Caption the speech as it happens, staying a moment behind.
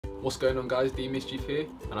What's going on guys, DMischief here,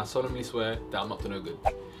 and I solemnly swear that I'm up to no good.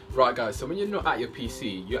 Right guys, so when you're not at your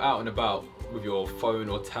PC, you're out and about with your phone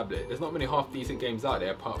or tablet. There's not many half decent games out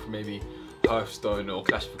there apart from maybe Hearthstone or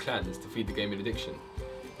Clash of Clans to feed the gaming addiction.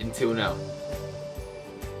 Until now.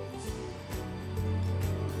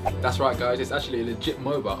 That's right guys, it's actually a legit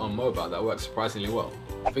MOBA on mobile that works surprisingly well.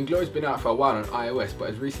 Vainglory's been out for a while on iOS but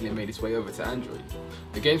has recently made its way over to Android.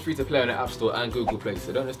 The game's free to play on the App Store and Google Play,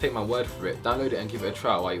 so don't just take my word for it, download it and give it a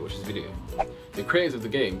try while you watch this video. The creators of the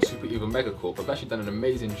game, Super Evil Megacorp, have actually done an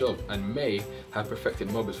amazing job and may have perfected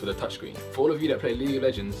MOBAs for the touchscreen. For all of you that play League of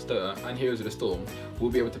Legends, Dota and Heroes of the Storm, will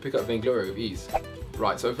be able to pick up Vainglory with ease.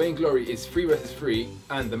 Right, so Vainglory is 3 vs 3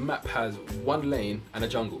 and the map has 1 lane and a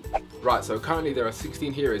jungle. Right, so currently there are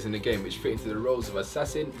 16 heroes in the game which fit into the roles of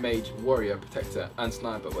assassin, mage, warrior, protector and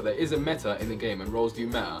sniper, but there is a meta in the game and roles do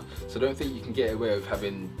matter, so don't think you can get away with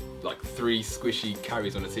having like 3 squishy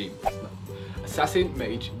carries on a team. No. Assassin,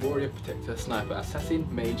 mage, warrior, protector, sniper. Assassin,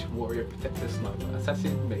 mage, warrior, protector, sniper.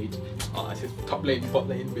 Assassin, mage. Oh, it says top lane, bot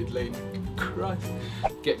lane, mid lane. Christ.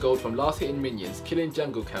 Get gold from last hitting minions, killing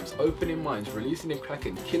jungle camps, opening mines, releasing and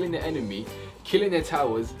cracking, killing the enemy, killing their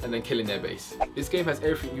towers, and then killing their base. This game has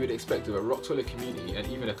everything you would expect of a rock solid community and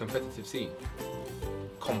even a competitive scene.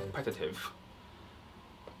 Competitive.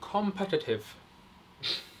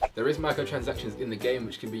 There is microtransactions in the game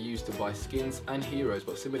which can be used to buy skins and heroes,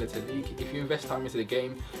 but similar to League, if you invest time into the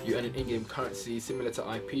game, you earn an in-game currency similar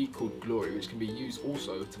to IP called Glory, which can be used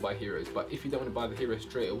also to buy heroes. But if you don't want to buy the heroes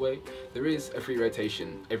straight away, there is a free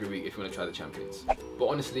rotation every week if you want to try the champions. But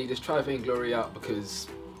honestly, just try Vainglory out because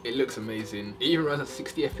it looks amazing. It even runs at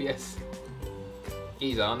 60 FPS.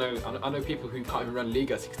 Easy, I know people who can't even run League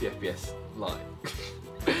at 60 FPS. Like,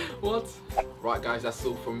 what? Right guys, that's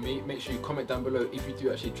all from me. Make sure you comment down below if you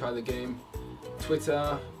do actually try the game.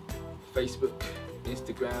 Twitter, Facebook,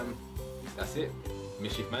 Instagram, that's it.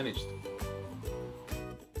 Mischief managed.